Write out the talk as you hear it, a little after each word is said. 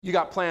You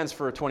got plans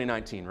for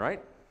 2019,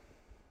 right?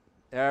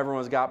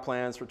 Everyone's got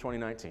plans for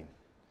 2019.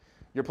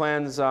 Your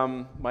plans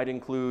might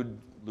include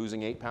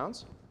losing 8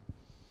 pounds.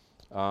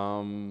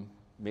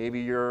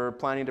 Maybe you're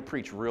planning to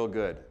preach real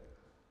good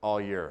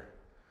all year.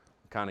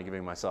 I'm kind of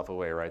giving myself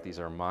away, right? These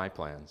are my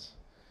plans.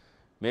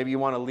 Maybe you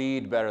want to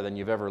lead better than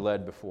you've ever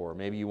led before.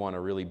 Maybe you want to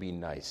really be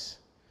nice.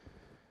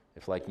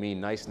 If, like me,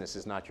 niceness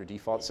is not your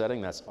default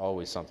setting, that's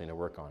always something to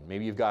work on.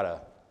 Maybe you've got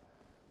a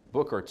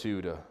book or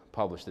two to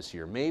publish this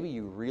year. Maybe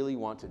you really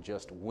want to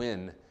just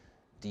win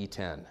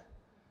D10.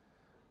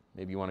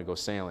 Maybe you want to go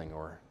sailing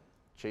or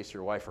chase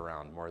your wife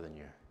around more than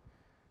you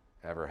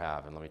ever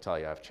have. And let me tell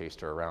you, I've chased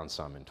her around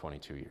some in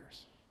 22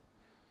 years.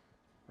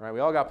 Right? We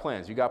all got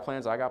plans. You got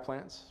plans, I got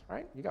plans,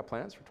 right? You got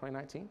plans for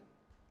 2019?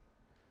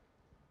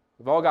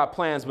 We've all got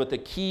plans, but the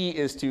key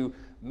is to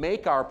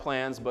make our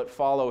plans but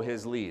follow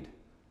his lead.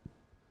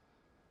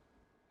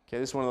 Okay,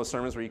 this is one of those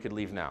sermons where you could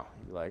leave now.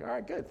 You'd be like, all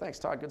right, good, thanks,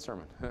 Todd, good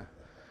sermon.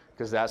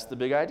 Because that's the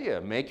big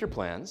idea. Make your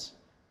plans,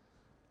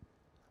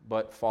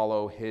 but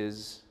follow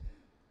his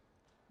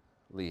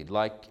lead,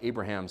 like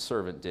Abraham's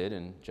servant did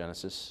in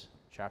Genesis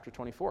chapter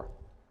 24.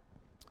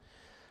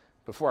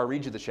 Before I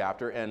read you the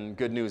chapter, and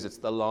good news, it's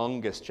the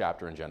longest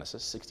chapter in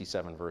Genesis,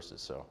 67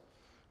 verses, so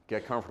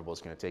get comfortable,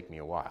 it's going to take me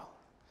a while.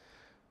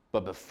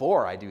 But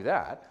before I do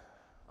that,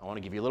 I want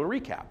to give you a little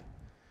recap.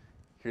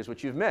 Here's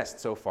what you've missed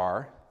so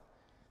far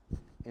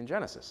in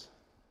Genesis.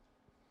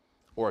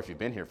 Or if you've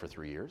been here for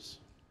 3 years,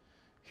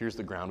 here's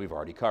the ground we've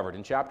already covered.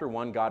 In chapter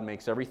 1, God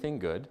makes everything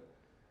good,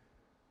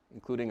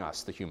 including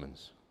us, the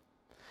humans.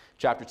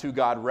 Chapter 2,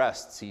 God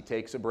rests. He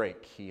takes a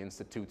break. He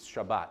institutes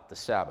Shabbat, the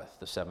Sabbath,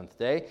 the seventh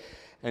day.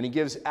 And he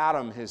gives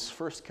Adam his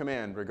first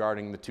command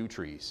regarding the 2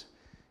 trees.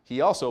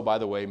 He also, by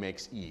the way,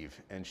 makes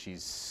Eve. And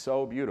she's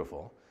so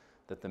beautiful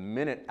that the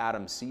minute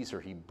Adam sees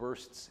her, he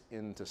bursts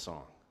into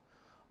song.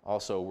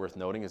 Also worth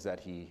noting is that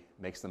he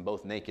makes them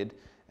both naked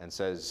and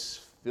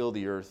says, fill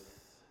the earth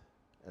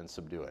and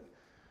subdue it.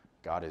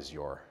 God is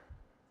your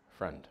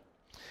friend.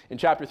 In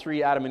chapter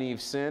 3, Adam and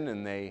Eve sin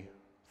and they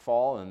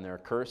fall and they're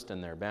cursed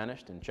and they're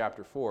banished. In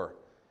chapter 4,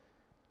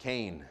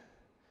 Cain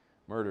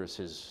murders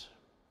his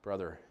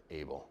brother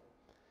Abel.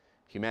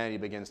 Humanity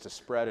begins to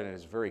spread and it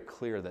is very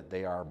clear that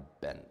they are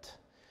bent.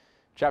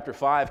 Chapter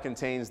 5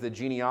 contains the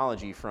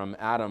genealogy from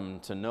Adam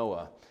to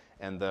Noah.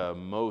 And the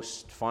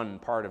most fun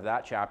part of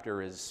that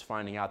chapter is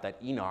finding out that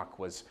Enoch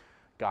was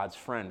God's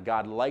friend.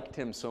 God liked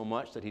him so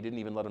much that he didn't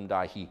even let him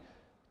die. He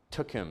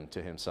took him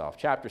to himself.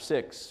 Chapter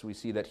 6, we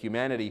see that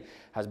humanity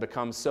has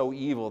become so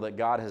evil that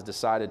God has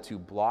decided to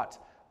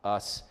blot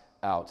us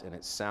out. And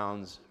it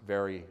sounds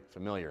very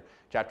familiar.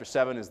 Chapter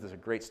 7 is the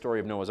great story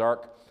of Noah's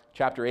Ark.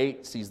 Chapter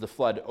 8 sees the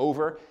flood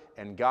over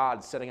and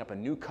God setting up a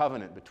new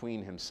covenant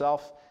between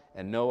himself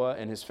and Noah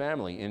and his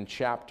family. In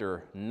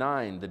chapter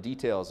 9, the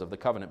details of the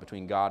covenant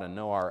between God and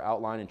Noah are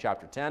outlined. In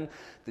chapter 10,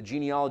 the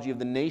genealogy of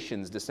the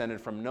nations descended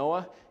from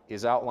Noah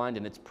is outlined,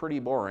 and it's pretty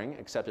boring,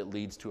 except it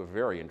leads to a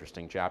very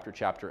interesting chapter,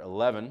 chapter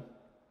 11,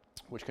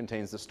 which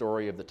contains the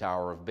story of the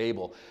Tower of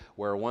Babel,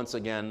 where once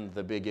again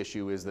the big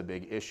issue is the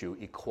big issue.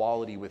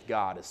 Equality with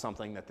God is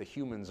something that the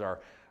humans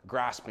are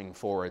grasping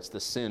for. It's the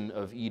sin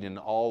of Eden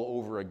all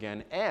over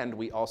again. And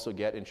we also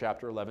get in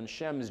chapter 11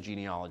 Shem's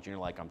genealogy. You're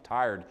like, I'm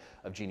tired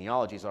of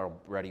genealogies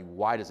already.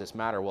 Why does this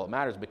matter? Well, it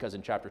matters because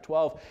in chapter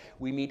 12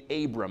 we meet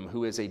Abram,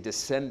 who is a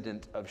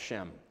descendant of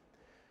Shem.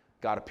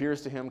 God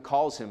appears to him,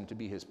 calls him to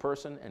be his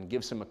person, and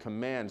gives him a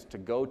command to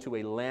go to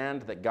a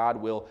land that God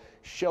will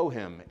show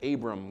him.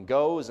 Abram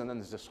goes, and then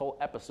there's this whole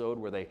episode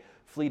where they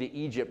flee to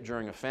Egypt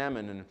during a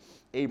famine, and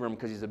Abram,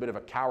 because he's a bit of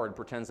a coward,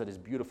 pretends that his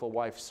beautiful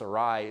wife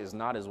Sarai is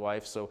not his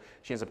wife, so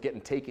she ends up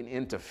getting taken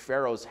into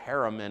Pharaoh's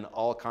harem, and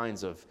all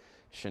kinds of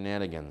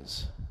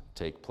shenanigans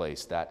take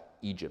place, that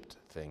Egypt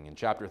thing. In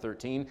chapter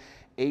 13,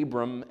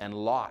 Abram and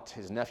Lot,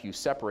 his nephew,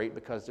 separate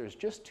because there's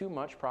just too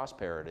much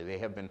prosperity. They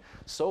have been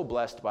so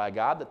blessed by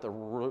God that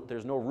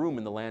there's no room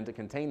in the land to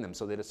contain them,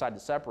 so they decide to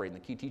separate. And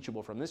the key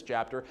teachable from this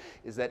chapter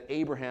is that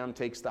Abraham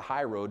takes the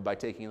high road by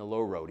taking the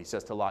low road. He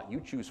says to Lot, you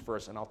choose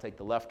first and I'll take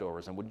the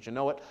leftovers. And wouldn't you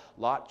know it,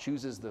 Lot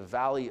chooses the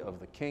valley of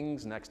the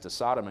kings next to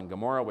Sodom and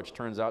Gomorrah, which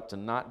turns out to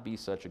not be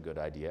such a good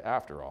idea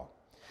after all.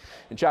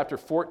 In chapter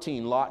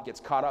 14, Lot gets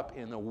caught up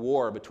in a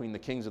war between the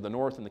kings of the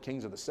north and the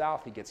kings of the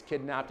south. He gets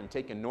kidnapped and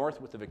taken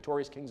north with the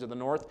victorious kings of the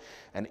north.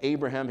 And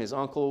Abraham, his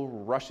uncle,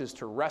 rushes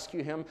to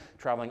rescue him,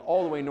 traveling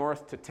all the way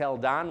north to Tel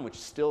Dan, which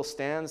still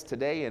stands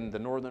today in the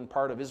northern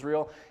part of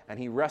Israel. And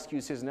he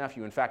rescues his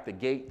nephew. In fact, the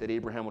gate that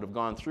Abraham would have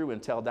gone through in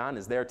Tel Dan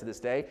is there to this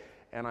day.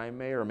 And I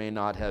may or may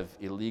not have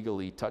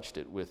illegally touched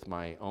it with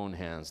my own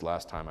hands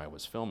last time I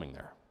was filming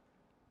there.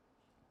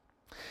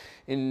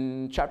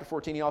 In chapter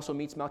 14, he also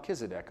meets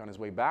Melchizedek on his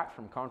way back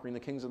from conquering the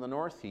kings of the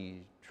north.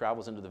 He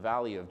travels into the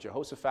valley of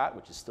Jehoshaphat,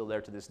 which is still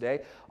there to this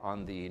day,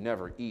 on the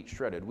never eat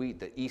shredded wheat,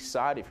 the east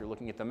side, if you're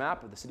looking at the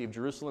map of the city of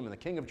Jerusalem and the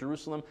king of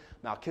Jerusalem.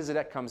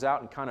 Melchizedek comes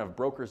out and kind of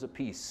brokers a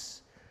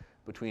peace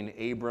between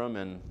Abram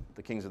and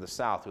the kings of the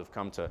south who have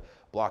come to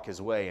block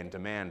his way and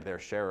demand their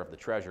share of the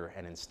treasure.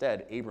 And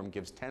instead, Abram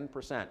gives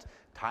 10%.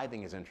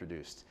 Tithing is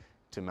introduced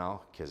to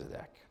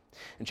Melchizedek.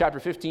 In chapter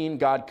 15,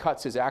 God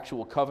cuts his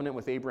actual covenant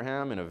with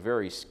Abraham in a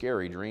very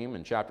scary dream.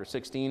 In chapter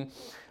 16,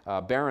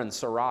 barren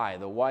Sarai,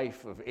 the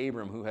wife of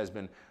Abram, who has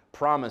been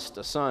promised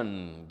a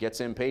son,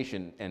 gets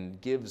impatient and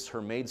gives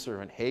her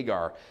maidservant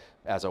Hagar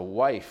as a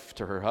wife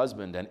to her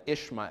husband, and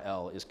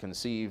Ishmael is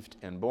conceived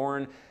and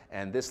born,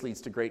 and this leads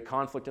to great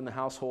conflict in the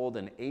household,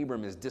 and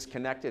Abram is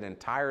disconnected and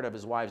tired of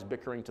his wives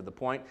bickering to the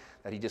point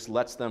that he just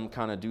lets them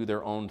kind of do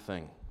their own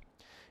thing.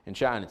 And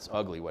it's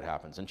ugly what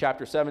happens. In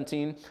chapter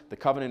 17, the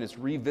covenant is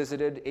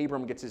revisited.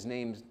 Abram gets his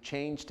name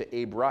changed to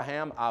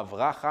Abraham,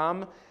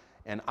 Avraham,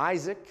 and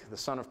Isaac, the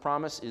son of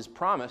promise, is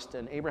promised,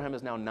 and Abraham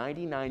is now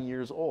 99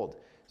 years old.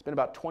 It's been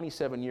about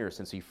 27 years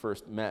since he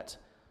first met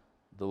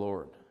the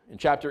Lord. In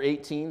chapter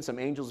 18, some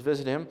angels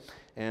visit him,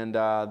 and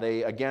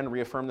they again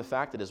reaffirm the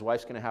fact that his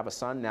wife's going to have a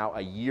son now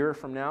a year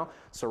from now.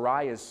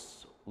 Sarai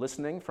is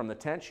listening from the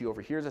tent. She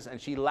overhears this,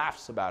 and she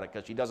laughs about it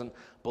because she doesn't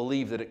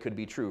believe that it could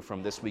be true.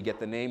 From this, we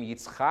get the name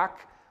Yitzchak,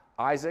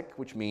 Isaac,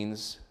 which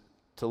means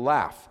to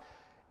laugh.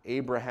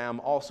 Abraham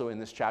also in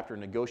this chapter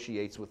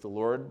negotiates with the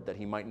Lord that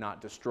he might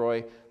not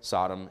destroy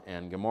Sodom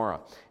and Gomorrah.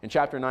 In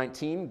chapter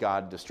 19,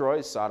 God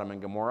destroys Sodom and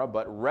Gomorrah,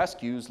 but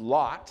rescues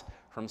Lot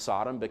from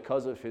Sodom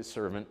because of his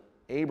servant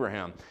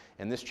Abraham.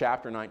 And this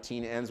chapter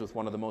 19 ends with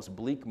one of the most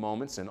bleak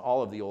moments in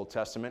all of the Old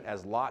Testament,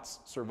 as Lot's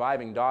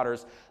surviving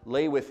daughters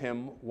lay with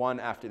him one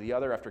after the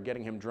other after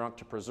getting him drunk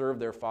to preserve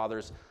their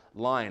father's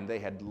line. They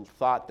had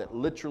thought that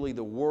literally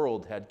the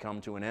world had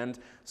come to an end.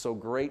 So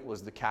great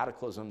was the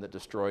cataclysm that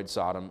destroyed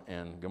Sodom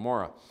and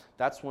Gomorrah.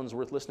 That's one's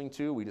worth listening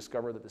to. We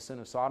discover that the sin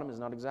of Sodom is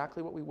not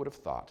exactly what we would have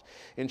thought.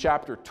 In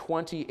chapter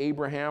 20,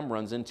 Abraham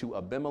runs into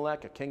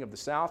Abimelech, a king of the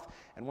south,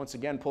 and once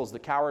again pulls the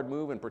coward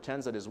move and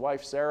pretends that his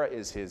wife Sarah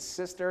is his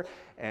sister.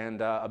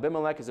 And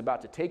Abimelech is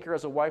about to take her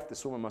as a wife.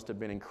 This woman must have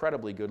been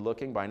incredibly good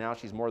looking. By now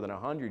she's more than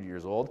 100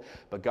 years old.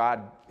 But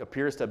God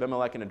appears to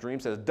Abimelech in a dream,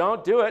 says,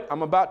 "Don't do it.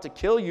 I'm about to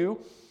kill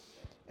you."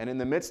 And in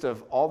the midst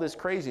of all this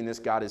craziness,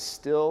 God is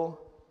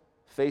still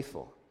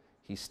faithful.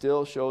 He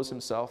still shows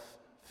himself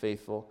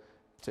faithful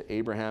to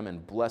Abraham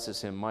and blesses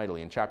him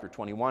mightily. In chapter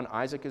 21,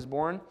 Isaac is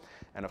born.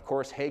 And of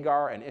course,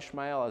 Hagar and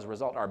Ishmael, as a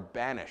result, are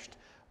banished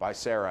by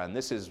Sarah. And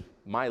this is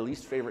my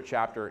least favorite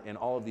chapter in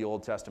all of the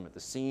Old Testament. The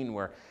scene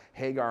where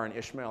Hagar and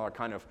Ishmael are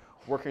kind of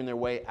working their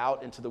way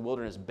out into the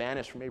wilderness,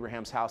 banished from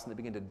Abraham's house, and they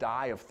begin to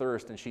die of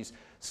thirst. And she's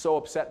so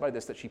upset by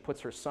this that she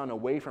puts her son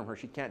away from her.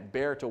 She can't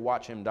bear to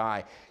watch him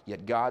die,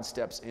 yet God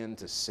steps in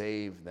to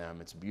save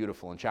them. It's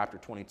beautiful. In chapter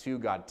 22,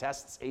 God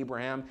tests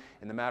Abraham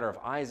in the matter of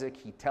Isaac.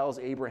 He tells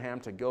Abraham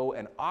to go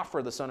and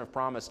offer the son of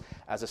promise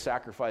as a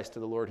sacrifice to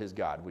the Lord his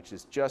God, which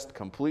is just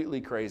completely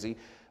crazy.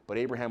 But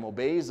Abraham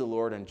obeys the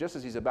Lord, and just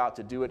as he's about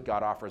to do it,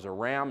 God offers a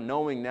ram,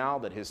 knowing now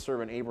that his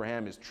servant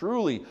Abraham is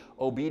truly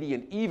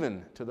obedient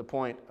even to the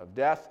point of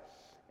death,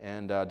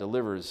 and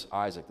delivers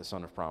Isaac, the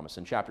son of promise.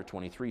 In chapter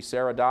 23,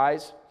 Sarah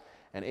dies,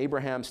 and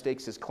Abraham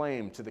stakes his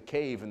claim to the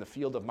cave in the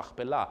field of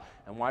Machpelah.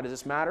 And why does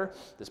this matter?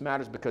 This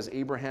matters because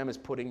Abraham is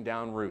putting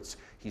down roots.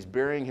 He's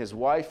burying his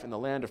wife in the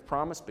land of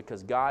promise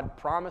because God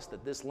promised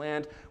that this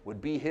land would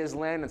be his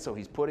land, and so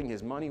he's putting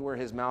his money where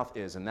his mouth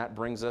is. And that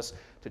brings us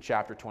to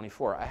chapter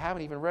 24. I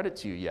haven't even read it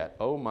to you yet.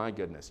 Oh my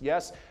goodness.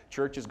 Yes,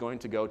 church is going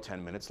to go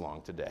 10 minutes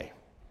long today.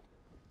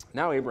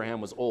 Now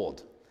Abraham was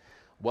old,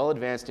 well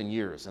advanced in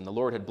years, and the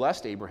Lord had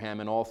blessed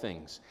Abraham in all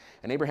things.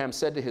 And Abraham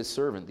said to his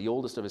servant, the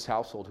oldest of his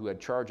household, who had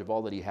charge of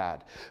all that he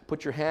had,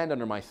 "Put your hand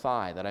under my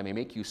thigh, that I may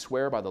make you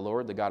swear by the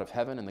Lord, the God of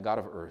heaven and the God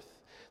of earth,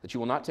 that you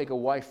will not take a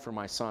wife for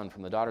my son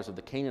from the daughters of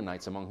the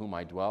Canaanites among whom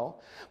I dwell,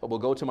 but will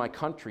go to my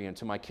country and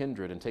to my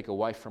kindred and take a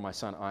wife for my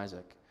son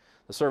Isaac."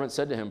 The servant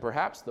said to him,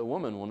 "Perhaps the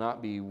woman will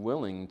not be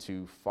willing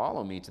to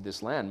follow me to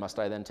this land. Must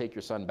I then take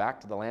your son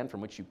back to the land from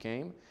which you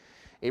came?"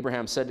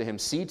 Abraham said to him,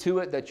 "See to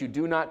it that you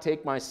do not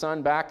take my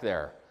son back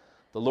there.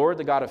 The Lord,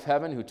 the God of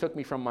heaven, who took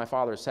me from my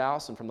father's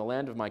house and from the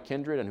land of my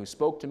kindred, and who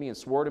spoke to me and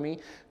swore to me,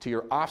 to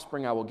your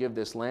offspring I will give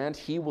this land,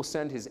 he will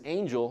send his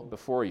angel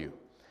before you,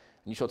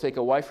 and you shall take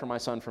a wife for my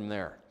son from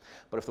there.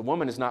 But if the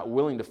woman is not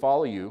willing to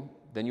follow you,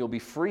 then you'll be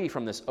free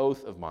from this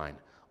oath of mine.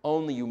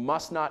 Only you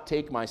must not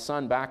take my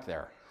son back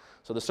there."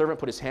 So the servant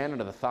put his hand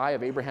under the thigh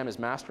of Abraham his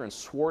master and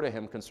swore to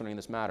him concerning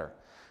this matter.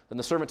 Then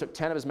the servant took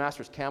 10 of his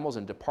master's camels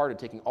and departed,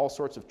 taking all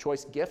sorts of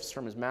choice gifts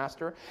from his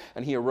master.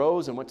 And he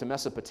arose and went to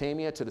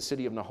Mesopotamia, to the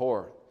city of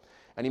Nahor.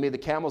 And he made the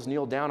camels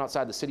kneel down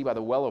outside the city by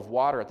the well of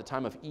water at the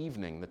time of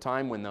evening, the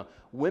time when the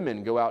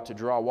women go out to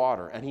draw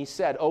water. And he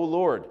said, "O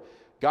Lord,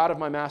 God of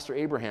my master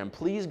Abraham,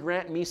 please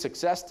grant me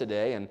success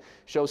today and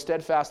show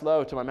steadfast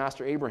love to my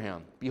master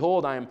Abraham.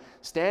 Behold, I am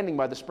standing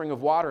by the spring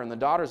of water, and the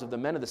daughters of the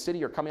men of the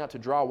city are coming out to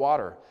draw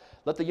water.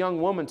 Let the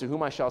young woman to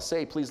whom I shall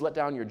say, 'Please let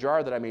down your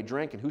jar that I may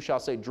drink,' and who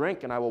shall say,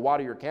 'Drink, and I will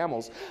water your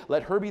camels,'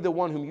 let her be the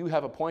one whom you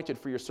have appointed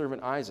for your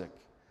servant Isaac.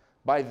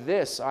 By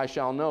this I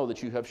shall know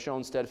that you have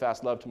shown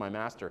steadfast love to my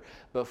master."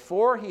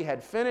 Before he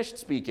had finished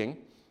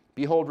speaking,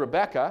 behold,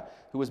 Rebekah,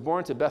 who was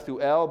born to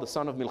Bethuel, the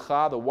son of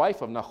Milcah, the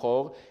wife of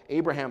Nahor,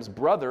 Abraham's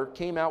brother,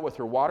 came out with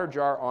her water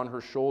jar on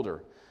her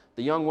shoulder.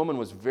 The young woman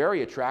was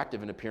very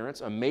attractive in appearance,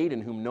 a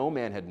maiden whom no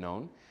man had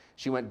known.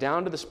 She went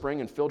down to the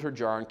spring and filled her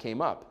jar and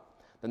came up.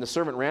 Then the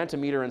servant ran to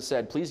meet her and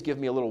said, "Please give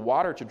me a little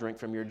water to drink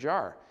from your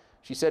jar."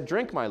 She said,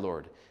 "Drink, my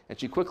lord." And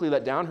she quickly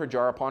let down her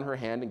jar upon her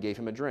hand and gave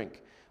him a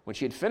drink. When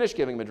she had finished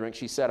giving him a drink,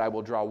 she said, "I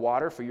will draw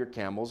water for your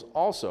camels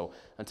also,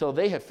 until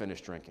they have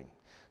finished drinking."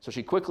 So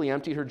she quickly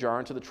emptied her jar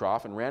into the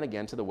trough and ran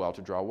again to the well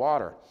to draw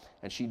water.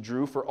 And she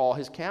drew for all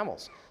his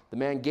camels. The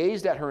man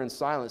gazed at her in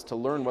silence to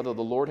learn whether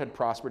the Lord had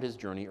prospered his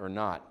journey or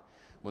not.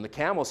 When the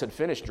camels had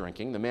finished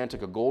drinking, the man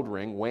took a gold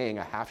ring weighing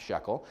a half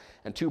shekel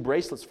and 2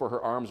 bracelets for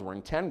her arms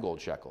weighing 10 gold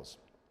shekels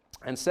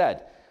and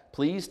said,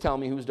 "Please tell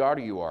me whose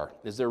daughter you are.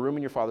 Is there room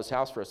in your father's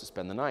house for us to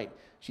spend the night?"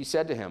 She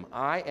said to him,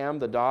 "I am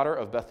the daughter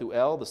of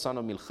Bethuel, the son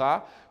of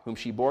Milcah, whom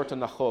she bore to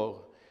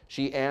Nahor."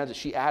 She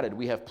added,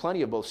 "We have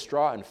plenty of both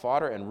straw and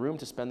fodder and room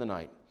to spend the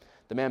night."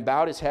 The man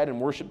bowed his head and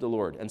worshipped the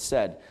Lord and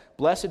said,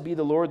 "Blessed be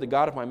the Lord, the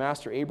God of my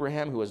master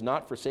Abraham, who has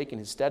not forsaken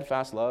his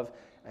steadfast love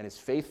and his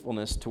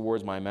faithfulness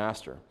towards my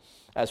master.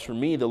 As for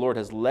me, the Lord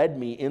has led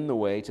me in the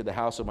way to the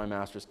house of my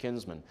master's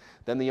kinsman."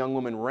 Then the young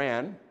woman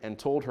ran and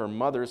told her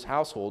mother's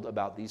household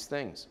about these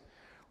things.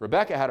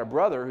 Rebekah had a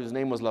brother whose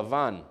name was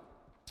Lavan.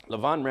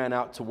 Lavan ran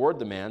out toward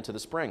the man to the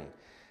spring.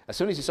 As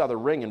soon as he saw the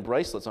ring and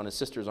bracelets on his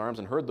sister's arms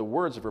and heard the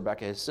words of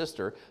Rebekah his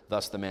sister,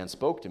 "Thus the man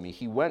spoke to me,"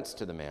 he went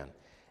to the man.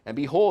 And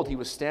behold, he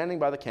was standing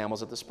by the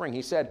camels at the spring.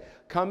 He said,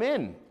 "Come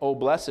in, O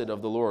blessed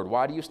of the Lord.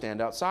 Why do you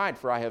stand outside?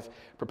 For I have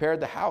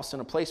prepared the house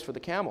and a place for the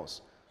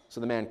camels."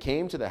 So the man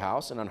came to the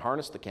house and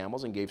unharnessed the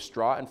camels and gave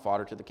straw and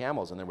fodder to the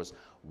camels. And there was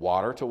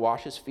water to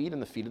wash his feet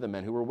and the feet of the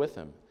men who were with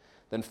him.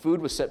 Then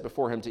food was set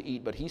before him to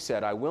eat, but he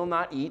said, "I will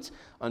not eat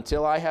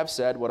until I have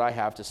said what I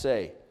have to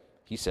say."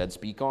 He said,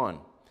 "Speak on."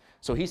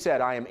 So he said,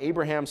 "I am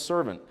Abraham's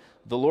servant.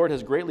 The Lord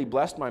has greatly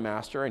blessed my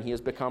master, and he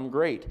has become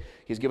great.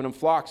 He has given him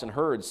flocks and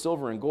herds,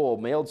 silver and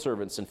gold, male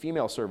servants and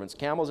female servants,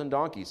 camels and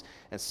donkeys.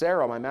 And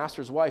Sarah, my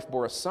master's wife,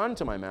 bore a son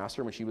to my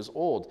master when she was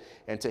old,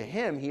 and to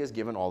him he has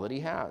given all that he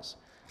has.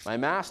 My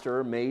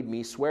master made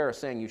me swear,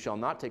 saying, 'You shall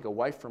not take a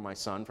wife for my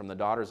son from the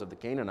daughters of the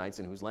Canaanites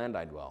in whose land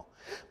I dwell,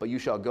 but you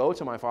shall go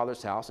to my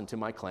father's house and to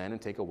my clan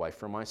and take a wife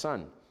for my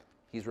son.'"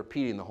 He's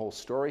repeating the whole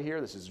story here.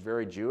 This is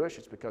very Jewish.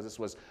 It's because this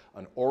was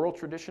an oral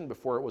tradition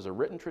before it was a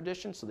written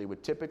tradition, so they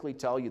would typically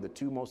tell you the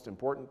 2 most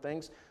important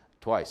things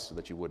twice so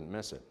that you wouldn't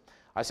miss it.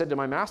 "I said to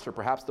my master,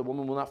 'Perhaps the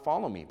woman will not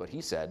follow me.' But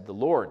he said, 'The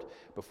Lord,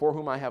 before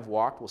whom I have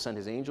walked, will send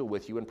his angel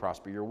with you and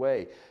prosper your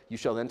way. You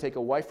shall then take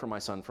a wife for my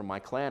son from my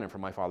clan and from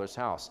my father's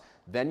house.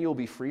 Then you will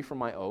be free from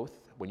my oath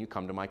when you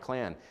come to my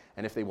clan.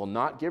 And if they will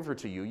not give her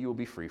to you, you will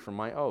be free from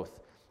my oath.'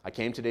 I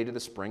came today to the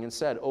spring and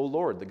said, 'O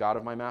Lord, the God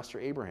of my master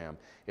Abraham,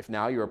 if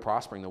now you are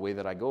prospering the way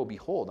that I go,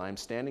 behold, I am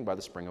standing by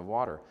the spring of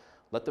water.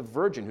 Let the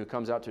virgin who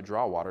comes out to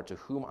draw water, to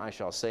whom I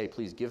shall say,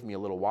 "Please give me a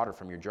little water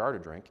from your jar to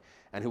drink,"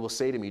 and who will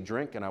say to me,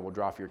 "Drink, and I will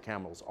draw for your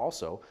camels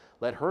also,"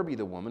 let her be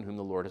the woman whom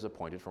the Lord has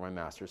appointed for my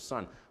master's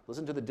son."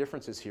 Listen to the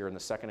differences here in the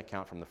second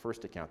account from the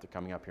first account. They're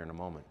coming up here in a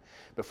moment.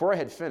 "Before I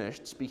had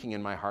finished speaking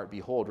in my heart,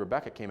 behold,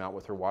 Rebekah came out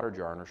with her water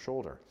jar on her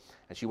shoulder.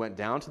 And she went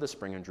down to the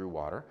spring and drew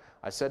water.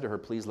 I said to her,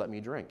 'Please let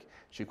me drink.'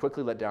 She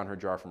quickly let down her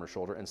jar from her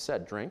shoulder and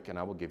said, 'Drink, and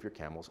I will give your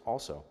camels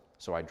also.'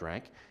 So I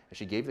drank, and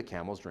she gave the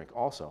camels drink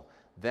also.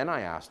 Then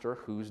I asked her,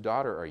 'Whose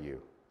daughter are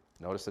you?'"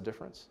 Notice the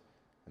difference?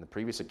 In the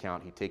previous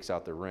account, he takes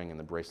out the ring and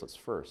the bracelets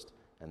first,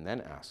 and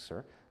then asks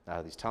her. Now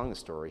that he's telling the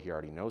story, he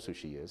already knows who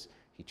she is.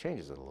 He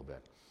changes it a little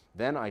bit.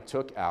 "Then I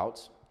took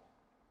out,"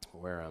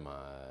 where am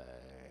I?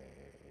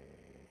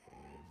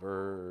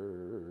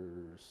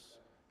 Verse,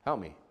 help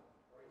me.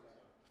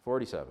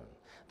 47.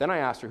 "Then I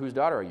asked her, 'Whose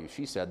daughter are you?'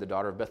 She said, 'The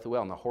daughter of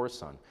Bethuel, Nahor's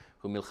son,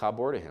 whom Milcah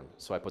bore to him.'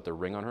 So I put the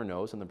ring on her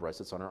nose and the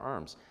bracelets on her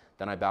arms.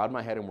 Then I bowed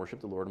my head and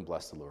worshipped the Lord and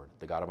blessed the Lord,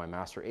 the God of my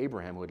master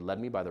Abraham, who had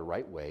led me by the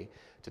right way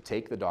to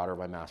take the daughter of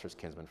my master's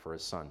kinsman for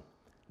his son.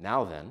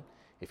 Now then,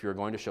 if you are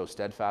going to show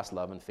steadfast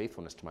love and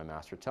faithfulness to my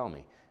master, tell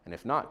me. And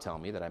if not, tell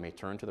me, that I may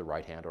turn to the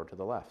right hand or to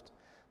the left."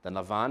 Then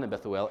Lavan and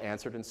Bethuel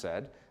answered and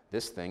said,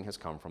 "This thing has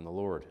come from the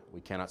Lord.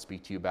 We cannot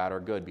speak to you bad or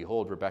good.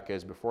 Behold, Rebekah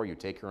is before you.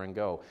 Take her and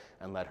go,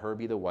 and let her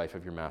be the wife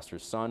of your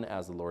master's son,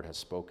 as the Lord has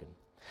spoken."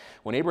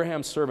 When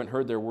Abraham's servant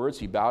heard their words,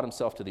 he bowed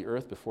himself to the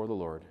earth before the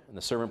Lord. And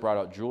the servant brought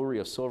out jewelry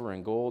of silver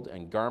and gold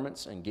and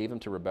garments and gave them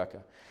to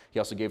Rebekah. He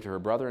also gave to her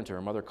brother and to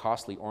her mother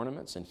costly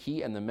ornaments. And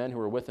he and the men who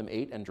were with him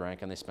ate and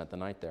drank, and they spent the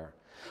night there.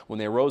 When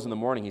they arose in the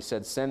morning, he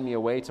said, "Send me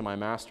away to my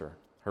master."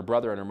 Her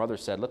brother and her mother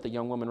said, "Let the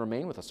young woman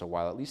remain with us a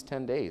while, at least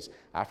 10 days.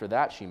 After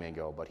that she may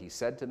go." But he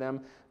said to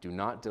them, "Do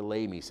not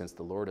delay me, since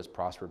the Lord has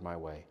prospered my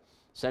way.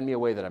 Send me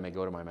away that I may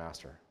go to my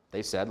master."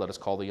 They said, "Let us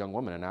call the young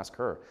woman and ask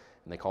her."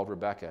 And they called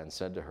Rebekah and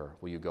said to her,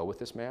 "Will you go with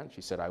this man?"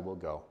 She said, "I will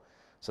go."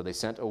 So they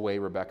sent away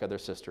Rebekah their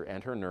sister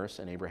and her nurse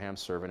and Abraham's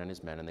servant and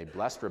his men. And they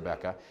blessed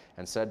Rebekah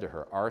and said to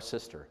her, "Our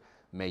sister,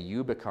 may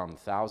you become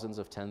thousands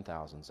of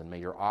 10,000s, and may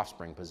your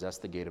offspring possess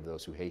the gate of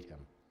those who hate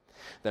him."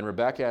 Then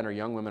Rebekah and her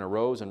young women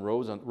arose and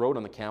rode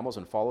on the camels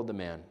and followed the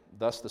man.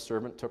 Thus the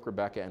servant took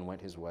Rebekah and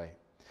went his way.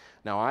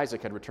 Now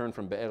Isaac had returned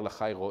from Be'er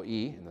Lahai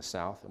Roi in the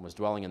south and was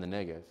dwelling in the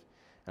Negev.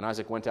 And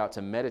Isaac went out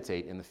to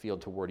meditate in the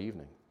field toward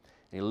evening.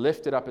 And he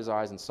lifted up his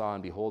eyes and saw,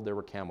 and behold, there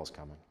were camels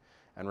coming.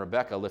 And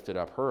Rebekah lifted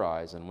up her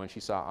eyes, and when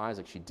she saw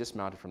Isaac, she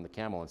dismounted from the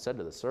camel and said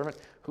to the servant,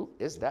 "Who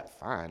is that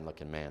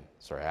fine-looking man?"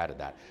 Sorry, I added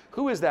that.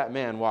 "Who is that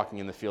man walking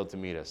in the field to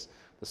meet us?"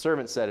 The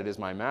servant said, "It is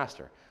my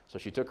master." So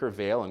she took her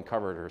veil and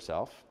covered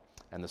herself,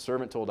 and the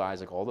servant told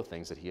Isaac all the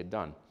things that he had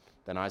done.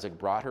 Then Isaac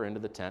brought her into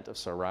the tent of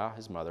Sarah,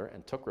 his mother,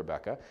 and took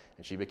Rebekah,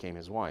 and she became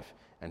his wife,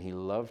 and he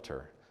loved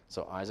her.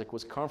 So Isaac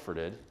was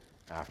comforted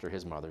after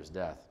his mother's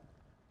death.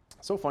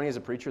 So funny as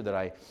a preacher that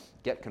I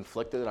get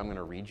conflicted that I'm going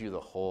to read you the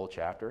whole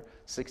chapter,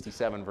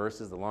 67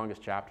 verses, the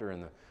longest chapter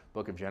in the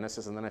book of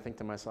Genesis, and then I think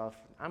to myself,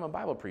 I'm a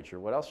Bible preacher.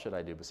 What else should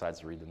I do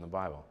besides read in the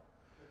Bible?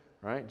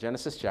 Right?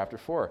 Genesis chapter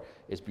 4.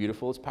 It's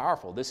beautiful, it's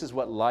powerful. This is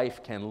what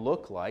life can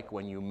look like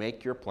when you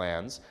make your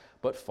plans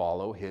but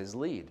follow his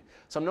lead.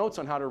 Some notes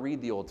on how to read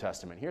the Old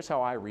Testament. Here's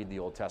how I read the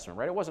Old Testament,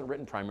 right? It wasn't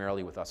written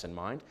primarily with us in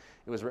mind.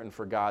 It was written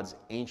for God's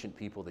ancient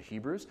people, the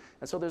Hebrews.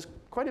 And so there's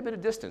quite a bit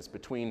of distance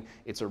between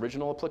its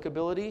original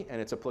applicability and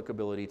its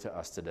applicability to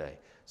us today.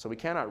 So we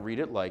cannot read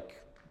it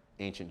like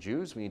ancient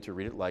Jews. We need to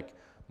read it like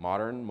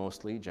modern,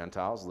 mostly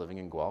Gentiles living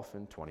in Guelph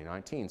in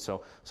 2019.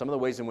 So some of the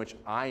ways in which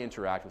I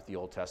interact with the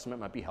Old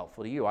Testament might be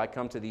helpful to you. I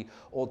come to the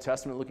Old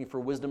Testament looking for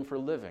wisdom for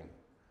living.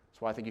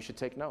 That's why I think you should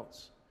take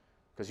notes,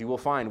 because you will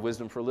find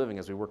wisdom for living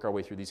as we work our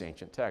way through these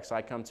ancient texts.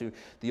 I come to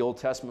the Old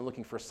Testament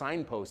looking for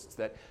signposts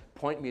that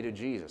point me to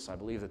Jesus. I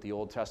believe that the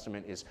Old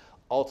Testament is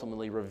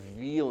ultimately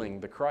revealing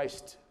the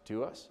Christ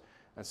to us.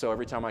 And so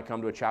every time I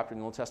come to a chapter in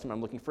the Old Testament,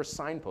 I'm looking for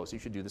signposts. You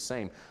should do the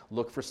same.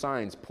 Look for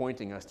signs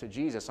pointing us to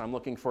Jesus. I'm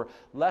looking for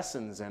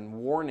lessons and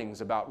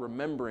warnings about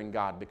remembering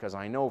God, because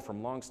I know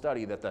from long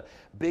study that the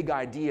big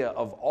idea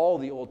of all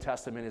the Old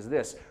Testament is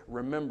this: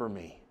 remember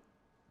me.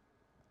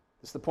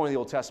 This is the point of the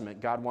Old Testament.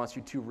 God wants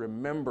you to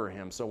remember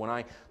him. So when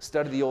I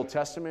study the Old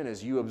Testament,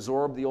 as you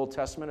absorb the Old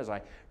Testament, as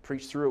I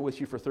preach through it with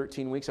you for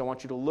 13 weeks, I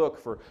want you to look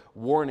for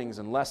warnings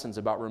and lessons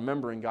about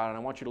remembering God, and I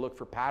want you to look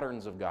for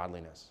patterns of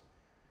godliness.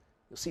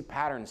 You'll see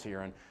patterns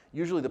here, and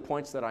usually the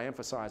points that I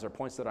emphasize are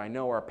points that I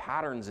know are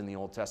patterns in the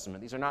Old Testament.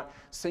 These are not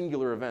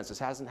singular events. This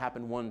hasn't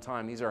happened one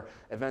time. These are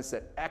events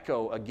that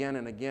echo again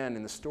and again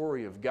in the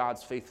story of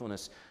God's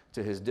faithfulness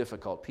to his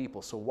difficult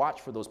people. So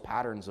watch for those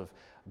patterns of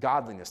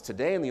godliness.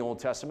 Today in the Old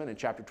Testament, in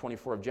chapter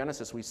 24 of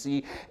Genesis, we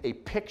see a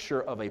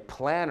picture of a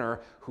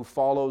planner who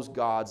follows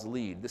God's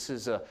lead. This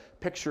is a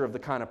picture of the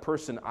kind of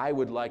person I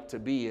would like to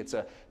be. It's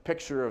a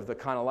picture of the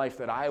kind of life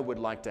that I would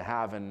like to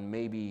have, and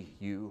maybe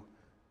you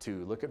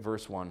too. Look at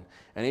verse 1.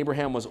 And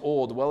Abraham was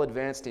old, well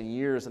advanced in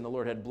years, and the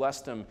Lord had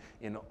blessed him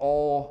in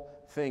all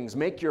things.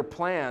 Make your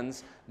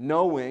plans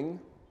knowing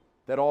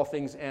that all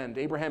things end.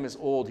 Abraham is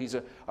old. He's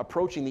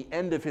approaching the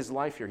end of his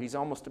life here. He's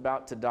almost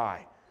about to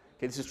die.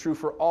 Okay, this is true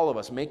for all of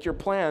us. Make your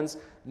plans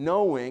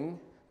knowing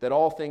that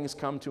all things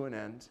come to an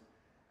end,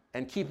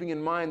 and keeping in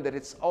mind that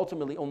it's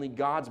ultimately only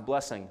God's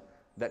blessing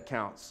that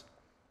counts.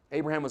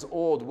 Abraham was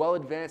old, well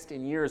advanced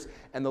in years,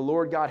 and the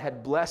Lord God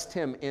had blessed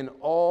him in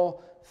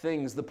all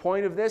things. The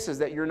point of this is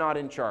that you're not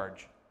in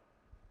charge.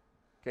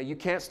 Okay, you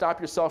can't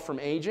stop yourself from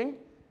aging,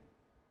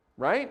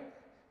 right?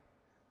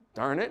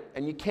 Darn it.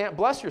 And you can't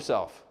bless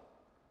yourself.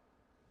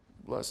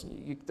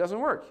 It doesn't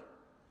work.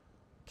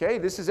 Okay,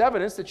 this is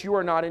evidence that you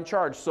are not in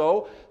charge.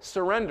 So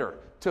surrender.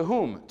 To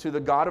whom? To the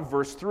God of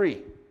verse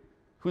 3.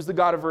 Who's the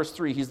God of verse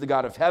 3? He's the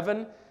God of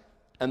heaven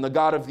and the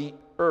God of the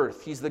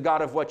earth. He's the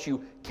God of what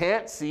you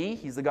can't see.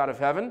 He's the God of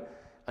heaven.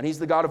 And he's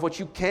the God of what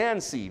you can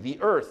see, the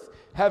earth,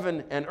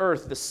 heaven and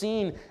earth, the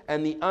seen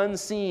and the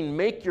unseen.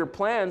 Make your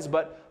plans,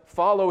 but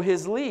follow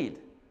his lead.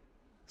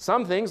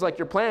 Some things, like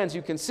your plans,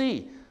 you can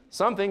see.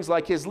 Some things,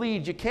 like his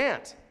lead, you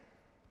can't.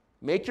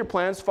 Make your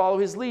plans, follow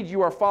his lead.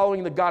 You are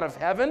following the God of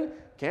heaven,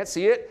 can't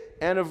see it,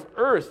 and of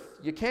earth,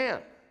 you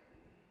can.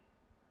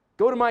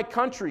 Go to my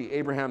country,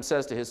 Abraham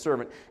says to his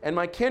servant, and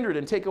my kindred,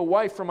 and take a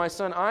wife for my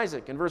son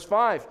Isaac. In verse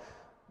 5,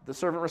 the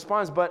servant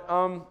responds, but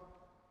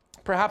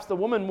perhaps the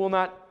woman will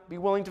not be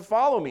willing to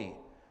follow me.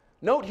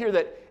 Note here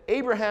that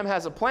Abraham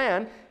has a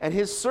plan and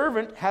his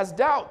servant has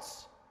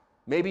doubts.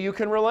 Maybe you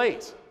can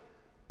relate.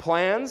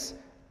 Plans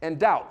and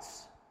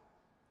doubts.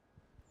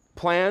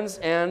 Plans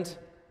and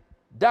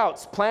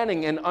doubts.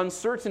 Planning and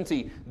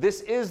uncertainty.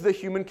 This is the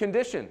human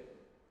condition. Do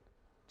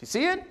you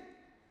see it?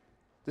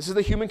 This is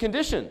the human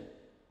condition.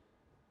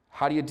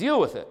 How do you deal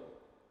with it?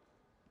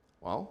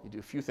 Well, you do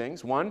a few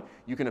things. One,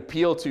 you can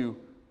appeal to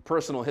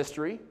personal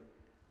history.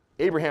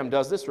 Abraham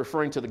does this,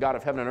 referring to the God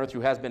of heaven and earth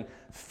who has been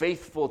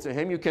faithful to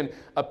him. You can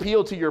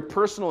appeal to your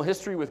personal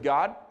history with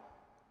God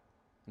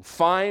and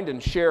find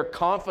and share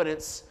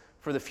confidence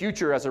for the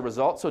future as a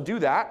result. So do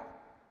that.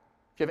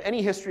 If you have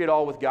any history at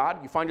all with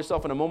God, you find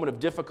yourself in a moment of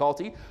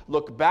difficulty,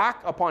 look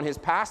back upon his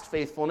past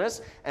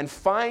faithfulness and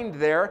find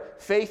there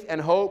faith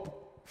and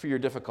hope for your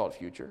difficult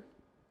future.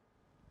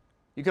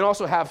 You can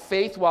also have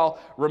faith while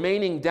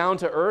remaining down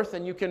to earth,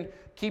 and you can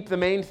keep the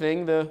main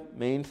thing the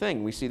main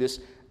thing. We see this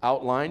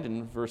outlined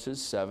in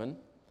verses 7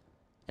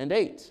 and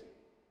 8.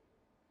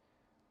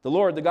 The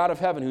Lord, the God of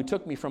heaven, who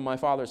took me from my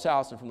father's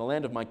house and from the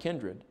land of my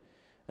kindred,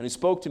 and who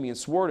spoke to me and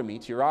swore to me,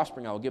 to your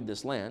offspring I will give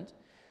this land,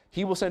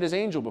 he will send his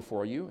angel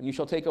before you, and you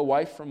shall take a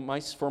wife for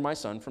my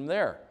son from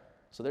there.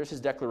 So there's his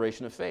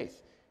declaration of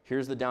faith.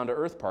 Here's the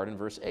down-to-earth part in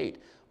verse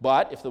 8.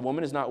 But if the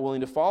woman is not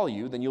willing to follow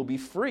you, then you'll be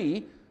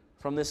free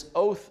from this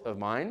oath of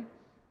mine.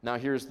 Now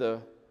here's the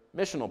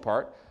missional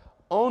part.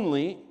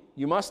 Only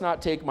you must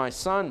not take my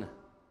son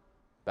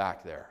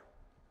back there.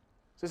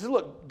 So he says,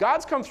 look,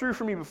 God's come through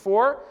for me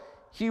before.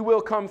 He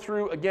will come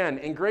through again.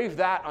 Engrave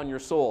that on your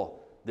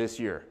soul this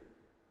year.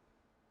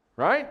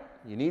 Right?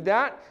 You need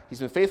that. He's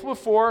been faithful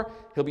before.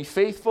 He'll be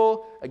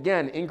faithful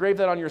again. Engrave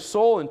that on your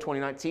soul in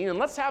 2019. And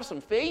let's have some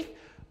faith,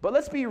 but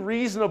let's be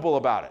reasonable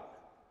about it.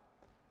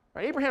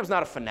 Right? Abraham's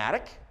not a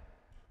fanatic.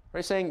 Right?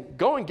 He's saying,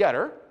 go and get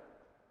her.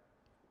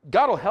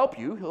 God will help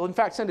you. He'll in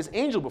fact send his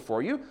angel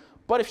before you.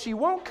 But if she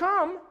won't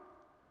come,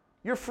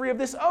 you're free of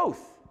this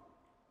oath.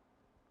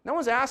 No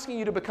one's asking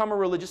you to become a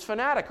religious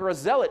fanatic or a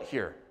zealot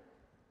here.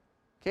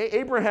 Okay,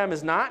 Abraham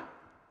is not.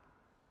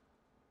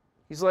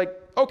 He's like,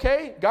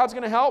 okay, God's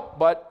going to help,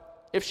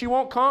 but if she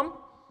won't come,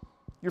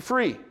 you're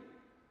free.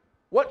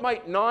 What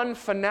might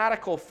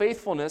non-fanatical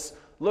faithfulness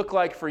look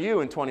like for you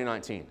in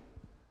 2019?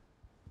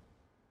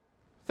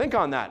 Think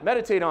on that.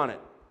 Meditate on it.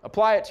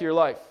 Apply it to your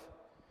life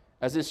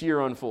as this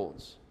year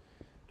unfolds.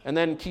 And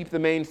then keep the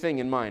main thing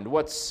in mind.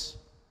 What's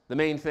the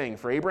main thing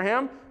for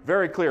Abraham?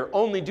 Very clear.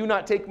 Only do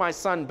not take my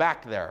son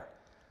back there.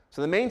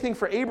 So the main thing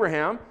for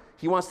Abraham,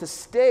 he wants to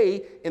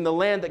stay in the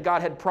land that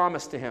God had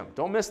promised to him.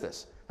 Don't miss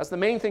this. That's the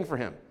main thing for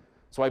him.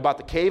 That's why he bought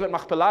the cave at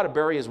Machpelah to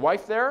bury his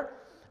wife there.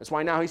 That's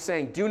why now he's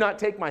saying, do not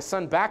take my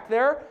son back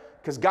there,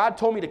 because God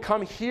told me to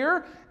come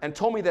here and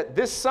told me that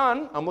this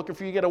son, I'm looking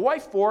for you to get a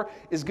wife for,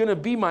 is going to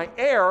be my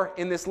heir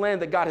in this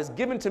land that God has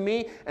given to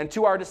me and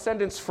to our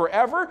descendants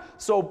forever.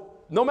 So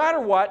no matter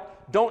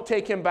what, don't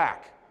take him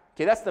back.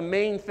 Okay, that's the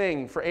main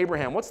thing for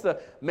Abraham. What's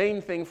the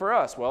main thing for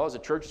us? Well, as a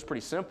church, it's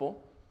pretty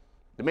simple.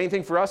 The main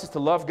thing for us is to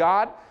love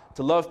God,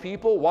 to love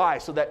people. Why?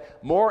 So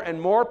that more and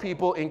more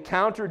people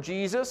encounter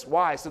Jesus.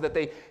 Why? So that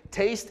they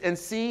taste and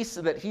see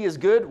so that he is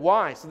good.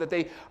 Why? So that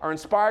they are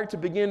inspired to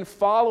begin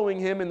following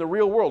him in the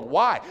real world.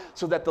 Why?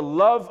 So that the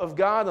love of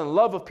God and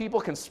love of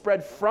people can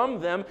spread from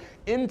them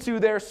into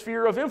their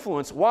sphere of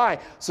influence. Why?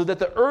 So that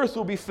the earth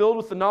will be filled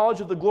with the knowledge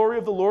of the glory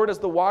of the Lord as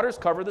the waters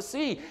cover the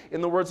sea.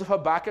 In the words of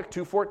Habakkuk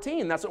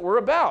 2:14. That's what we're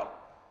about.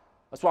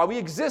 That's why we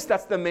exist.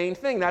 That's the main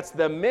thing. That's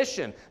the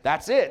mission.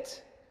 That's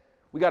it.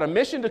 We got a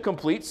mission to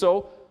complete,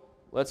 so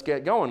let's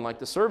get going like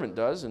the servant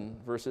does in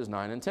verses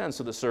 9 and 10.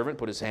 So the servant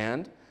put his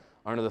hand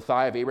under the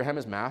thigh of Abraham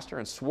his master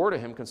and swore to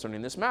him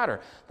concerning this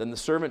matter. Then the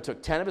servant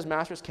took 10 of his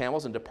master's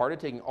camels and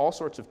departed, taking all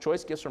sorts of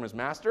choice gifts from his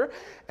master.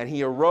 And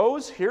he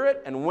arose, hear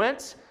it, and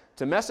went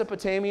to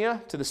Mesopotamia,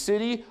 to the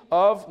city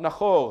of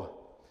Nahor.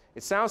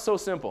 It sounds so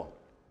simple.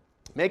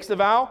 Makes the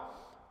vow,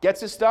 gets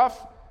his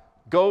stuff,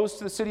 goes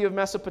to the city of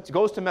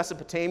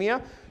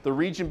Mesopotamia, the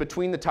region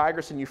between the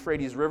Tigris and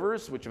Euphrates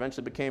rivers, which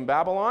eventually became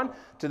Babylon,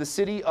 to the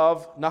city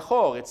of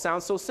Nahor. It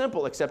sounds so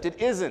simple, except it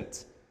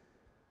isn't.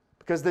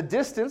 Because the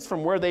distance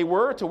from where they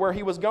were to where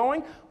he was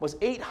going was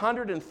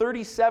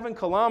 837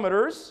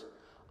 kilometers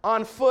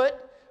on foot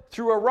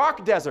through a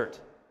rock desert.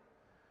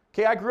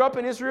 Okay, I grew up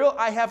in Israel.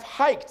 I have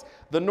hiked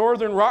the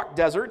northern rock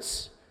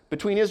deserts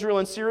between Israel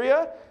and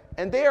Syria,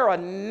 and they are a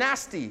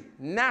nasty,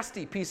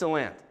 nasty piece of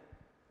land.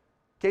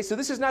 Okay, so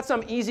this is not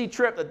some easy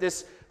trip that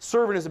this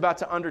servant is about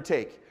to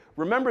undertake.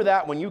 Remember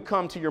that when you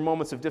come to your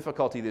moments of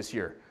difficulty this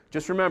year.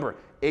 Just remember,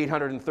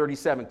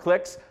 837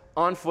 clicks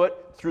on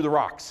foot through the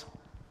rocks.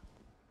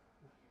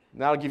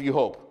 And that'll give you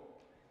hope.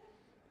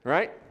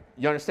 Right?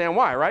 You understand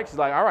why, right? Because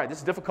like, all right, this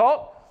is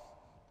difficult,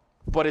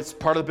 but it's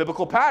part of the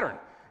biblical pattern.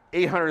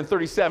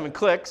 837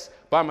 clicks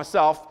by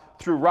myself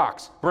through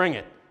rocks. Bring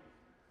it.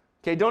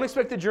 Okay, don't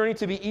expect the journey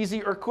to be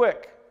easy or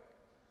quick.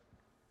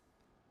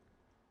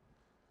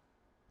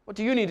 What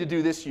do you need to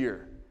do this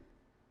year?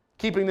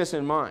 Keeping this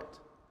in mind,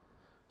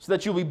 so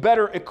that you'll be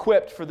better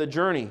equipped for the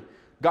journey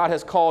God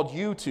has called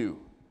you to.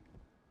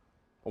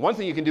 Well, one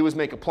thing you can do is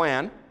make a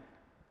plan,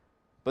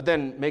 but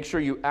then make sure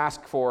you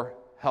ask for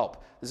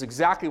help. This is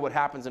exactly what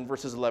happens in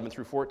verses 11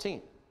 through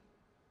 14.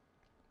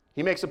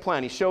 He makes a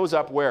plan. He shows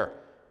up where?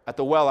 At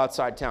the well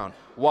outside town.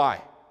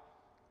 Why?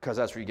 Because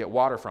that's where you get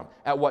water from.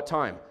 At what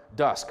time?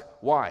 Dusk.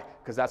 Why?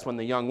 Because that's when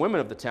the young women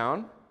of the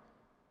town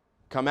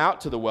come out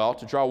to the well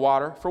to draw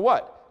water. For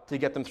what? To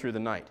get them through the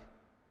night.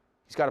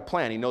 He's got a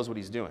plan. He knows what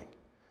he's doing.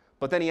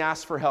 But then he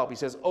asks for help. He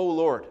says, "Oh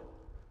Lord,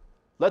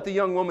 let the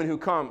young woman who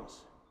comes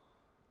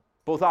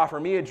both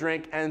offer me a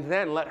drink and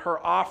then let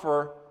her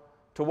offer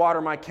to water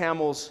my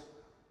camels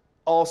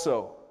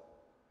also."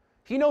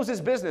 He knows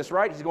his business,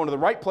 right? He's going to the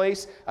right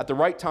place at the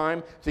right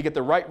time to get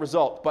the right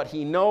result. But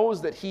he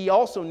knows that he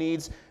also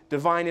needs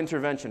divine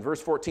intervention.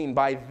 Verse 14,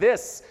 "By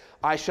this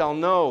I shall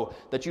know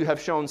that you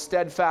have shown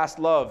steadfast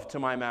love to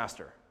my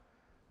master."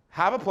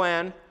 Have a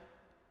plan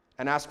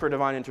and ask for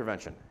divine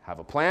intervention. Have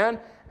a plan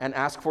and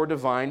ask for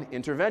divine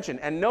intervention.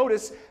 And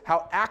notice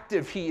how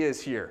active he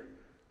is here.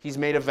 He's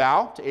made a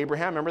vow to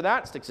Abraham. Remember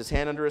that? Sticks his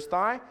hand under his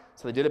thigh.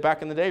 So they did it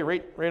back in the day,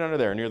 right under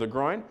there, near the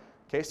groin.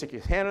 Okay, stick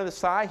his hand under the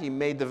thigh. He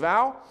made the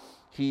vow.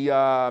 He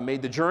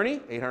made the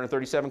journey,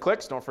 837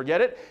 clicks, don't forget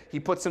it. He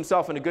puts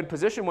himself in a good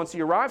position once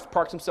he arrives,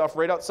 parks himself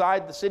right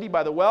outside the city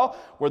by the well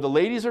where the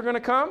ladies are going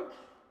to come.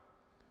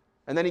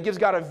 And then he gives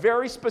God a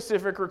very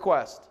specific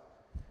request.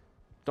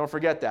 Don't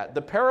forget that.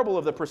 The parable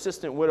of the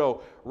persistent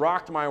widow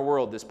rocked my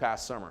world this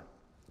past summer.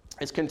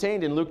 It's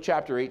contained in Luke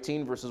chapter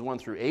 18, verses 1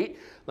 through 8.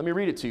 Let me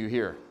read it to you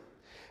here.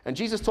 And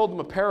Jesus told them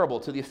a parable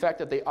to the effect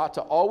that they ought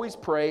to always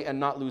pray and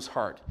not lose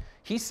heart.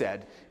 He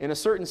said, in a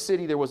certain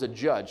city there was a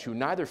judge who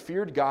neither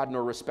feared God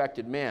nor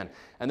respected man.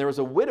 And there was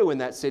a widow in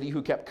that city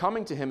who kept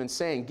coming to him and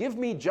saying, give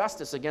me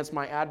justice against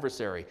my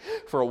adversary.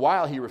 For a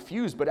while he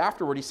refused, but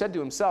afterward he said to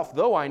himself,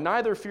 though I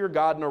neither fear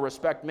God nor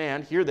respect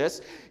man, hear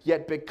this,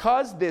 yet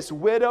because this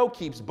widow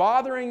keeps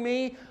bothering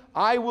me,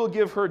 I will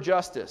give her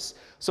justice,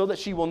 so that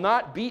she will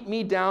not beat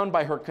me down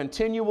by her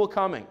continual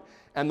coming.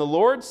 And the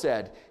Lord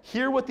said,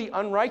 hear what the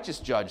unrighteous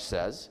judge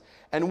says.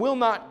 And will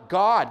not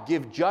God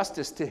give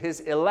justice to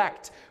his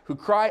elect who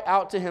cry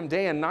out to him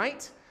day and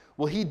night?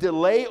 Will he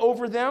delay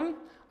over them?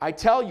 I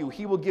tell you,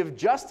 he will give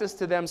justice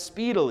to them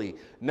speedily.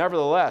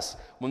 Nevertheless,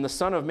 when the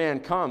Son of Man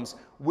comes,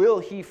 will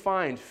he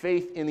find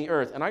faith in the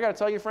earth? And I got to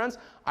tell you, friends,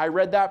 I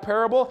read that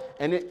parable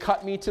and it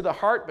cut me to the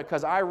heart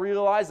because I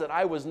realized that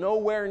I was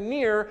nowhere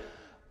near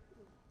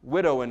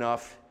widow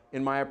enough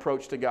in my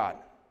approach to God.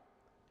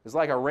 It's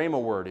like a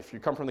rhema word. If you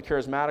come from the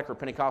charismatic or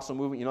Pentecostal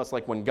movement, you know, it's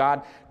like when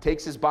God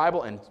takes his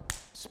Bible and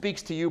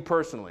speaks to you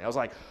personally. I was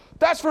like,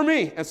 that's for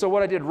me. And so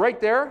what I did right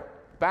there,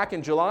 back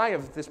in July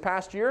of this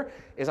past year,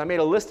 is I made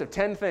a list of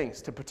 10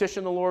 things to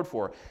petition the Lord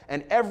for.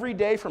 And every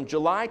day from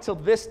July till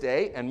this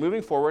day and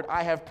moving forward,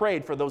 I have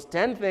prayed for those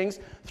 10 things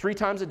 3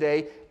 times a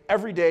day,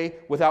 every day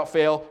without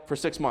fail for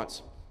 6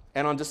 months.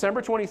 And on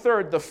December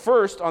 23rd, the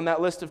first on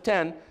that list of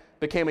 10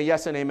 became a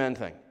yes and amen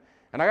thing.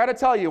 And I got to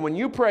tell you, when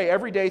you pray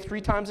every day,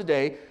 3 times a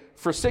day,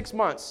 for 6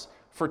 months,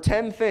 for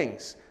 10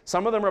 things,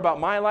 some of them are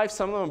about my life,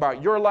 some of them are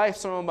about your life,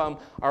 some of them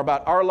are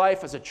about our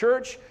life as a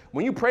church.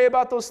 When you pray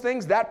about those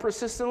things that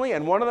persistently,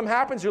 and one of them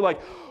happens, you're like,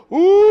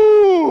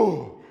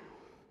 ooh,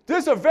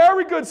 this is a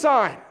very good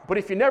sign. But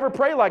if you never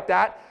pray like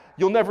that,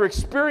 you'll never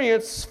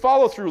experience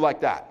follow-through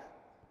like that.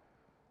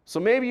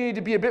 So maybe you need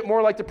to be a bit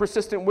more like the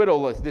persistent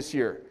widow this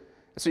year.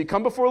 And so you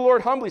come before the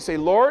Lord humbly, say,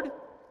 Lord,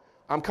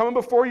 I'm coming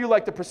before you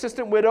like the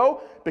persistent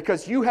widow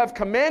because you have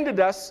commanded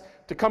us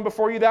to come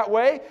before you that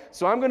way.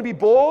 So I'm going to be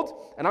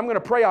bold and I'm going to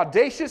pray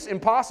audacious,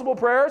 impossible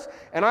prayers,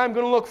 and I'm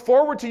going to look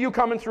forward to you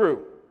coming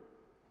through.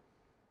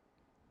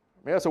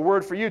 Maybe that's a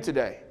word for you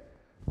today.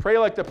 Pray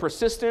like the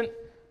persistent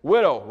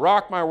widow.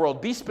 Rock my world.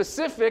 Be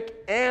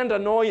specific and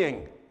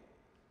annoying.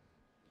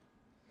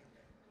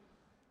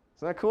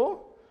 Isn't that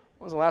cool?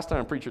 When was the last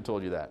time a preacher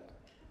told you that?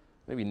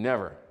 Maybe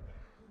never.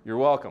 You're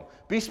welcome.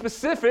 Be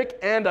specific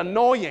and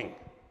annoying.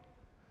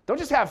 Don't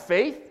just have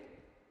faith.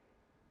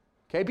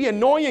 Okay, be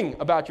annoying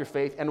about your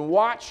faith and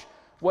watch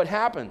what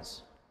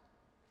happens.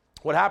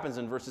 What happens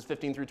in verses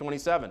 15 through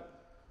 27?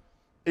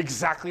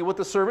 Exactly what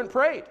the servant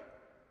prayed.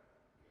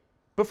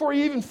 Before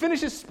he even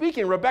finishes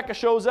speaking, Rebekah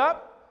shows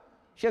up.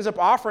 She ends up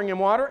offering him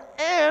water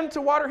and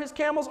to water his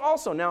camels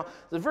also. Now,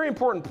 there's a very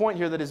important point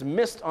here that is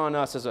missed on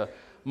us as a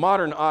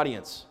modern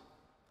audience.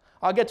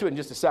 I'll get to it in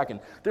just a second.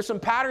 There's some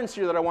patterns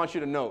here that I want you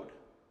to note.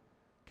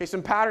 Okay,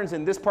 some patterns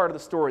in this part of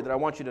the story that I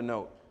want you to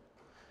note.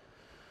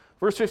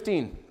 Verse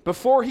 15,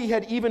 before he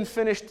had even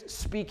finished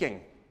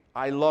speaking.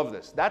 I love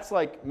this. That's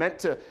like meant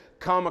to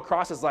come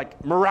across as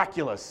like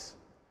miraculous.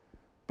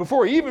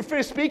 Before he even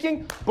finished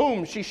speaking,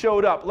 boom, she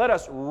showed up. Let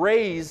us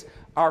raise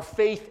our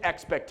faith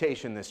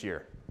expectation this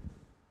year.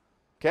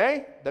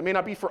 Okay? That may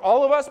not be for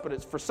all of us, but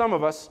it's for some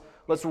of us.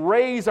 Let's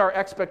raise our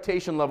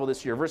expectation level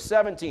this year. Verse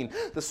 17,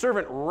 the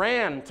servant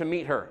ran to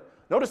meet her.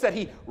 Notice that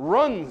he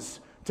runs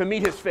to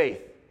meet his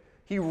faith.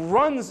 He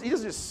runs, he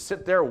doesn't just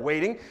sit there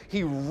waiting.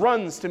 He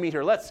runs to meet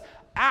her. Let's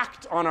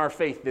act on our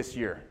faith this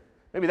year.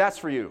 Maybe that's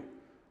for you,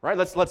 right?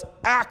 Let's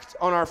act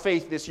on our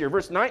faith this year.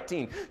 Verse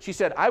 19, she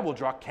said, I will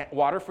draw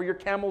water for your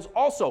camels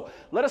also.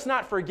 Let us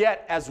not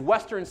forget as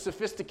Western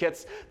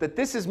sophisticates that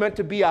this is meant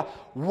to be a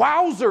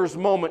wowzers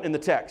moment in the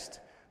text.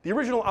 The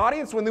original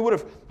audience, when they would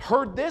have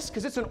heard this,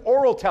 because it's an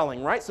oral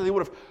telling, right? So they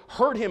would have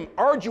heard him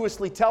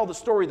arduously tell the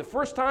story the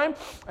first time,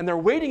 and they're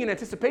waiting in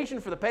anticipation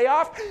for the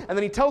payoff, and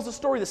then he tells the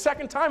story the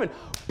second time, and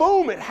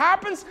boom, it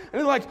happens, and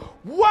they're like,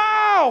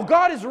 wow,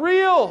 God is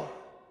real.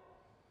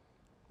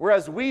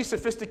 Whereas we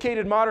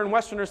sophisticated modern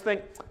Westerners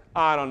think,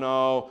 I don't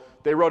know,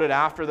 they wrote it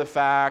after the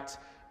fact,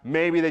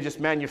 maybe they just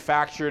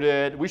manufactured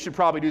it, we should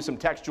probably do some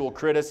textual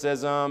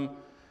criticism.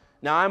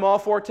 Now, I'm all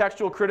for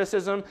textual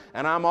criticism,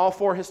 and I'm all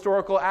for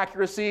historical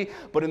accuracy,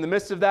 but in the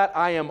midst of that,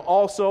 I am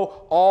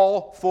also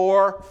all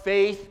for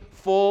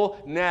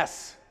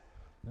faithfulness.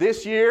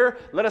 This year,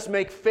 let us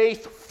make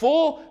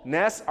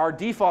faithfulness our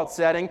default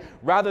setting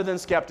rather than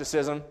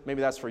skepticism.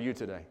 Maybe that's for you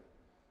today.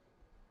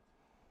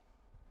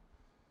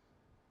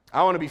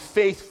 I want to be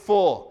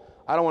faithful.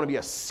 I don't want to be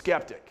a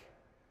skeptic.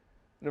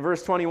 In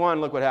verse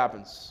 21, look what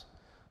happens.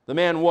 The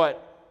man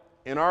what?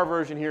 In our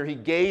version here, he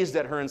gazed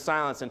at her in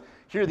silence, and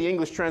Here the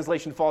English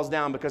translation falls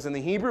down because in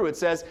the Hebrew it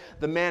says,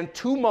 the man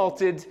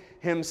tumulted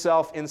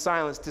himself in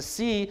silence to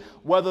see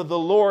whether the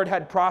Lord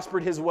had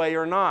prospered his way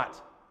or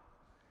not.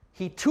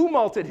 He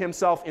tumulted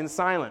himself in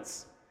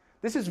silence.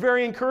 This is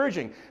very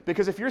encouraging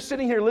because if you're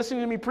sitting here listening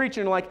to me preach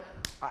and you're like,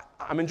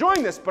 I'm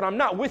enjoying this, but I'm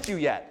not with you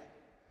yet.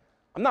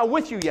 I'm not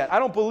with you yet. I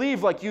don't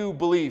believe like you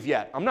believe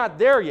yet. I'm not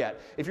there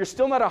yet. If you're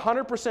still not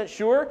 100%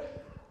 sure,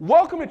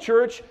 welcome to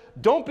church.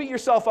 Don't beat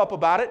yourself up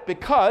about it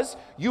because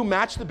you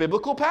match the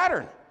biblical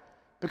pattern.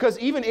 Because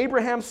even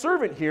Abraham's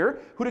servant here,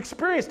 who'd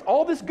experienced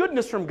all this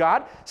goodness from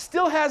God,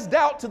 still has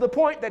doubt to the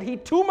point that he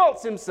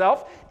tumults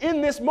himself in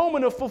this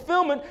moment of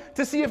fulfillment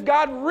to see if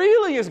God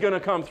really is going to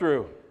come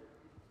through.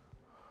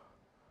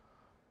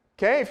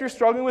 Okay, if you're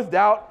struggling with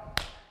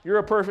doubt, you're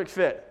a perfect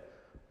fit.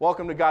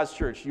 Welcome to God's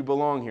church. You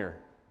belong here.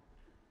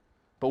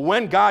 But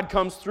when God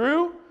comes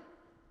through,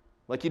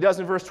 like he does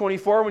in verse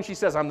 24 when she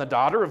says, I'm the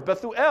daughter of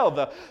Bethuel,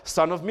 the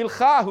son of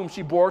Milcah, whom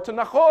she bore to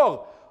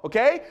Nahor.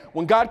 Okay?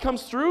 When God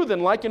comes through, then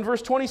like in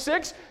verse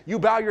 26, you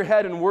bow your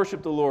head and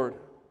worship the Lord.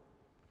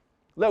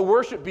 Let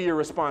worship be your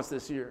response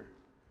this year.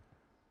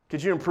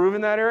 Could you improve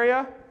in that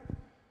area?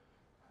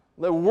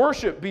 Let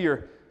worship be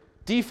your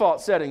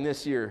default setting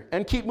this year.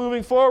 And keep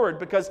moving forward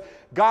because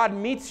God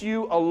meets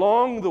you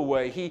along the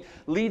way. He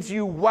leads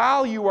you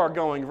while you are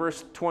going.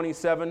 Verse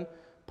 27,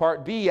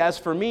 part B, as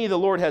for me, the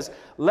Lord has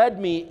led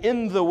me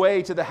in the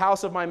way to the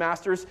house of my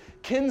master's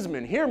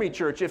kinsman. Hear me,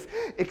 church. If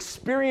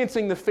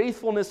experiencing the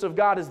faithfulness of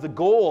God is the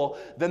goal,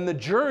 then the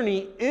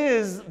journey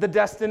is the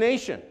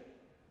destination.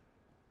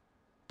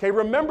 Okay,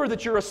 remember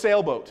that you're a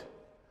sailboat.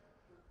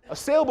 A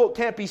sailboat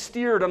can't be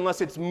steered unless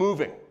it's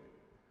moving.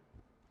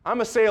 I'm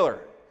a sailor.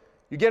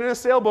 You get in a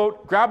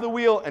sailboat, grab the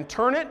wheel, and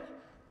turn it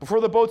before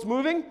the boat's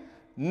moving,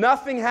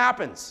 nothing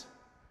happens.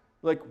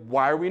 Like,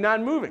 why are we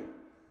not moving?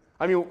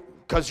 I mean,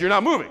 because you're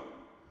not moving.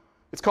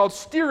 It's called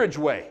steerage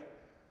way.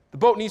 The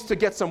boat needs to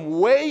get some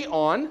way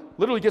on,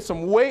 literally get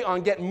some way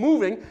on, get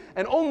moving,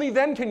 and only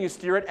then can you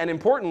steer it. And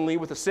importantly,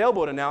 with a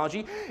sailboat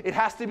analogy, it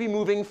has to be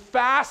moving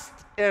fast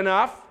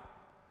enough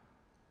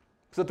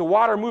so that the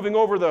water moving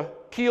over the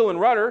keel and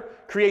rudder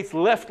creates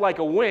lift like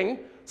a wing,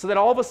 so that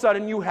all of a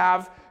sudden you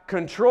have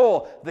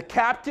control. The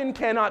captain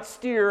cannot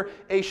steer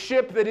a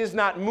ship that is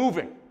not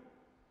moving.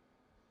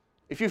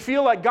 If you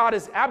feel like God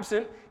is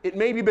absent, it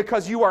may be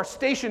because you are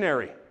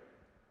stationary.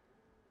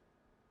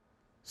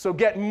 So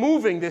get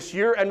moving this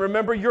year and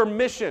remember your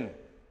mission.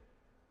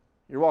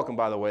 You're welcome,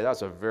 by the way.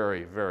 That's a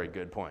very, very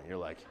good point. You're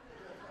like,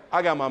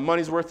 I got my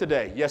money's worth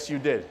today. Yes, you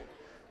did.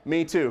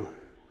 Me too.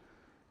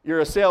 You're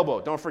a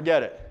sailboat. Don't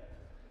forget it.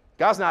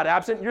 God's not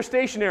absent. You're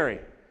stationary.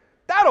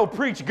 That'll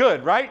preach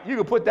good, right? You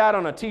can put that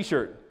on a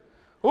t-shirt.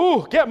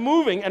 Ooh, get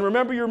moving and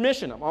remember your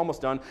mission. I'm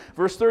almost done.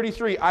 Verse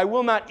 33, I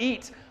will not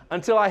eat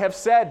until I have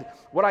said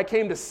what I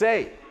came to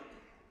say.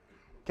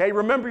 Okay,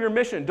 remember your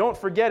mission. Don't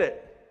forget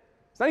it.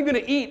 He's not even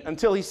going to eat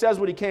until he says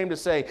what he came to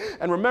say.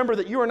 And remember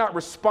that you are not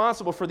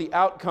responsible for the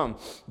outcome.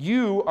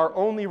 You are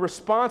only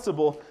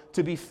responsible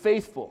to be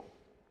faithful.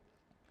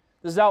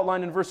 This is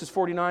outlined in verses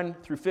 49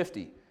 through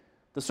 50.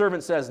 The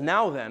servant says,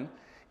 now then,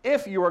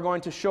 if you are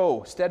going to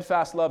show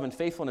steadfast love and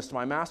faithfulness to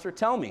my master,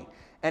 tell me.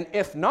 And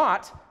if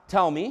not,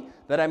 tell me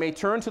that I may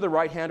turn to the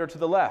right hand or to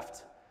the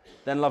left.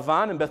 Then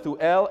Lavan and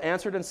Bethuel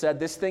answered and said,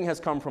 this thing has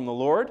come from the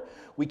Lord.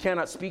 We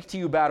cannot speak to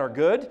you bad or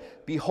good.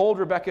 Behold,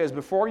 Rebekah is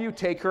before you.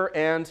 Take her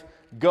and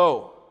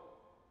go.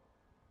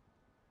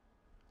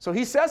 So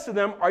he says to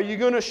them, are you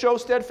going to show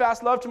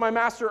steadfast love to my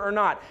master or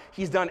not?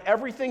 He's done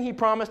everything he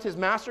promised his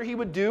master he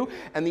would do,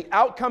 and the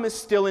outcome is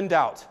still in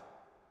doubt.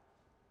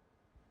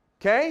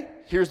 Okay?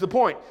 Here's the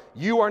point.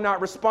 You are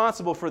not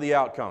responsible for the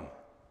outcome.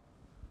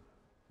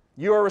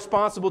 You are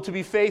responsible to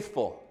be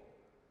faithful.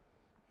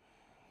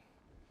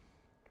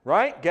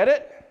 Right? Get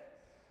it?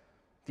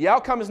 The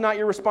outcome is not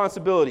your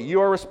responsibility. You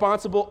are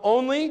responsible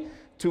only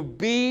to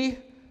be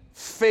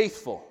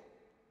faithful.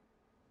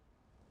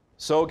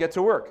 So get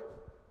to work.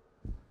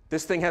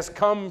 This thing has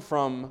come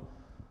from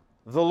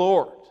the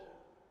Lord.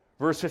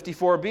 Verse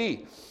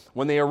 54b,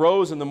 when they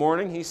arose in the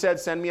morning, he said,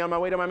 send me on my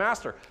way to my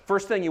master.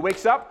 First thing, he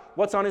wakes up,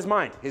 what's on his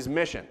mind? His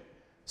mission.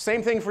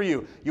 Same thing for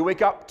you. You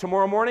wake up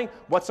tomorrow morning,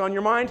 what's on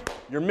your mind?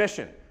 Your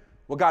mission.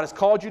 What God has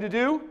called you to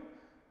do,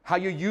 how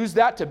you use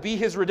that to be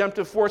his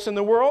redemptive force in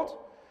the world,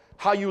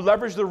 how you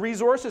leverage the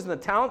resources and the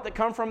talent that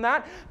come from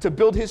that to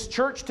build his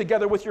church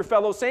together with your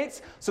fellow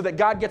saints so that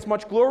God gets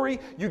much glory,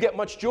 you get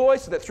much joy,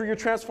 so that through your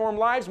transformed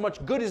lives,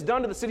 much good is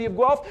done to the city of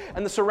Guelph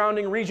and the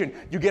surrounding region.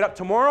 You get up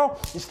tomorrow,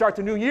 you start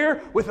the new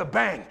year with a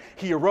bang.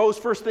 He arose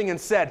first thing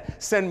and said,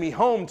 send me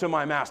home to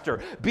my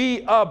master.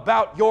 Be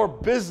about your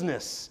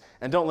business.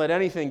 And don't let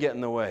anything get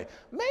in the way.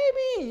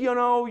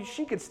 Maybe,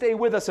 she could stay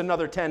with us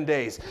another 10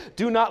 days.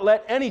 Do not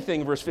let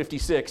anything, verse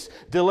 56,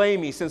 delay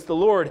me, since the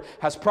Lord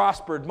has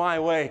prospered my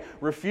way.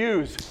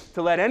 Refuse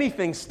to let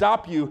anything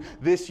stop you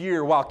this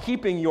year while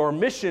keeping your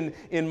mission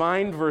in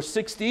mind. Verse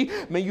 60,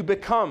 may you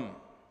become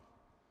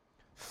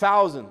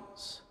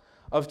thousands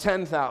of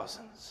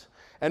 10,000s,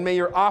 and may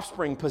your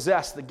offspring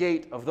possess the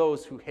gate of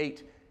those who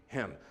hate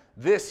him.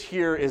 This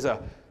here is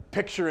a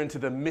picture into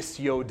the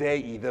Missio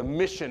Dei, the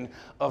mission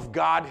of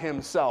God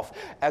himself.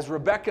 As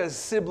Rebekah's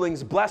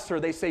siblings bless her,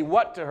 they say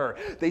what to her?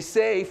 They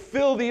say,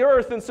 fill the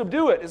earth and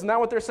subdue it. Isn't that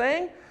what they're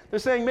saying? They're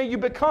saying, may you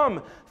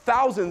become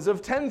thousands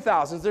of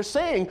 10,000s. They're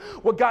saying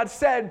what God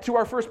said to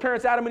our first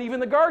parents, Adam and Eve in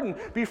the garden.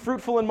 Be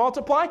fruitful and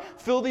multiply,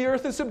 fill the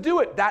earth and subdue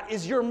it. That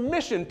is your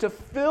mission, to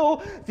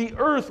fill the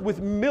earth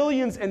with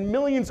millions and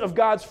millions of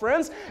God's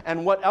friends.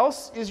 And what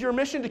else is your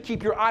mission? To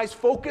keep your eyes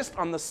focused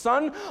on the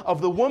son of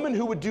the woman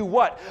who would do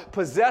what?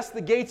 Possess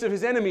the gates of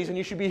his enemies. And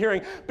you should be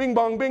hearing bing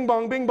bong, bing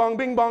bong, bing bong,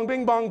 bing bong,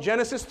 bing bong,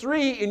 Genesis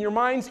 3 in your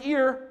mind's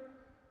ear.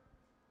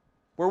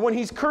 Where when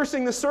he's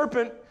cursing the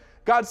serpent,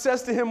 God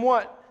says to him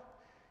what?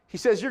 He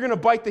says, you're going to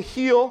bite the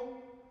heel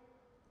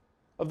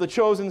of the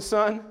chosen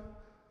son,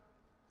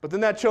 but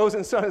then that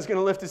chosen son is going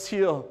to lift his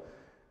heel,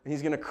 and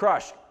he's going to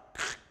crush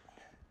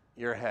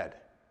your head.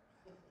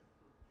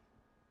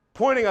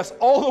 Pointing us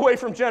all the way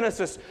from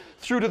Genesis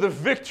through to the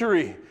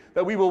victory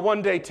that we will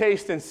one day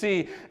taste and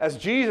see as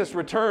Jesus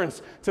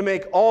returns to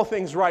make all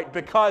things right,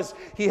 because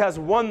he has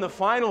won the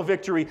final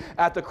victory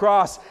at the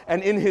cross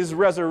and in his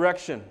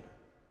resurrection.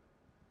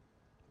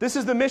 This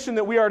is the mission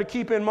that we are to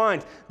keep in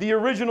mind, the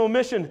original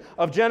mission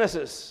of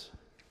Genesis.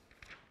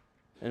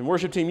 And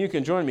worship team, you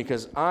can join me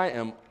because I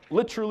am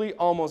literally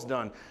almost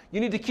done. You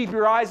need to keep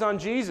your eyes on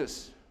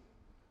Jesus.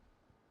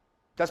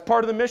 That's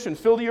part of the mission.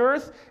 Fill the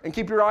earth and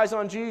keep your eyes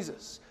on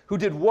Jesus. Who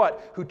did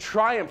what? Who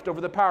triumphed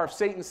over the power of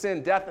Satan,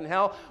 sin, death, and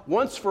hell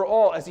once for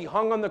all as he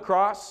hung on the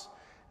cross.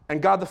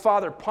 And God the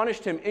Father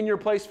punished him in your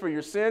place for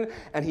your sin,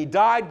 and he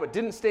died but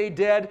didn't stay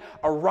dead,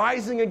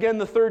 arising again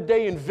the third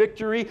day in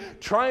victory,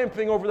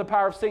 triumphing over the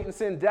power of Satan,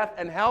 sin, death,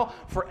 and hell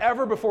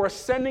forever before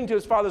ascending to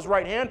his Father's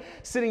right hand,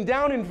 sitting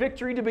down in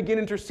victory to begin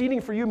interceding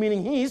for you,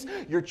 meaning he's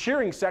your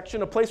cheering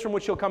section, a place from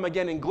which he'll come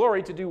again in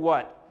glory to do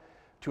what?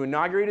 To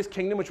inaugurate his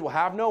kingdom, which will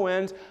have no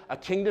end, a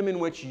kingdom in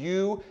which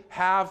you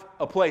have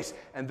a place.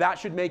 And that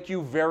should make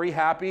you very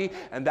happy,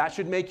 and that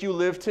should make you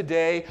live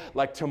today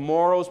like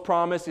tomorrow's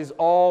promise is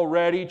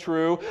already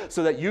true,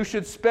 so that you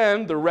should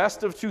spend the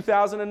rest of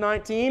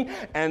 2019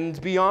 and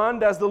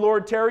beyond as the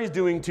Lord tarries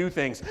doing two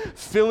things: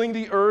 filling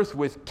the earth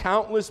with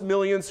countless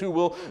millions who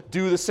will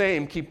do the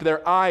same, keep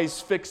their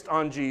eyes fixed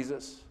on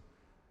Jesus.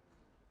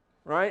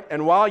 Right?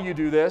 And while you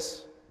do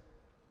this,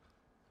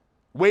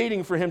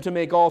 waiting for him to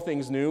make all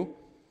things new,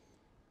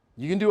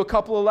 you can do a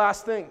couple of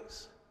last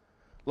things.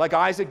 Like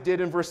Isaac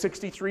did in verse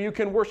 63, you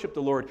can worship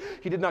the Lord.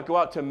 He did not go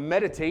out to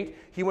meditate.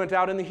 He went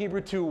out in the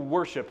Hebrew to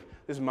worship.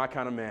 This is my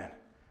kind of man.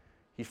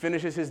 He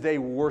finishes his day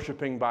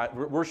worshiping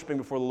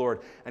before the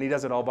Lord, and he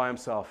does it all by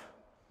himself.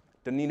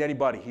 Doesn't need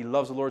anybody. He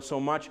loves the Lord so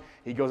much,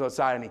 he goes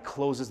outside and he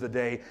closes the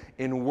day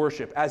in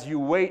worship. As you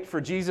wait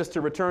for Jesus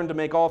to return to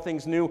make all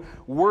things new,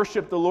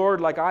 worship the Lord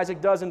like Isaac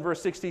does in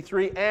verse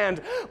 63. And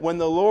when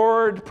the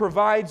Lord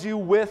provides you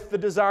with the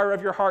desire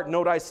of your heart,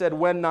 note I said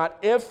when, not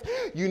if,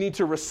 you need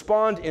to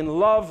respond in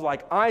love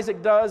like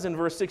Isaac does in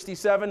verse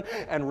 67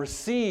 and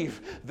receive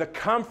the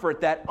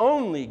comfort that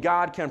only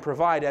God can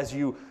provide as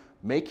you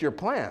make your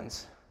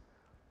plans,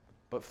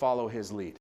 but follow his lead.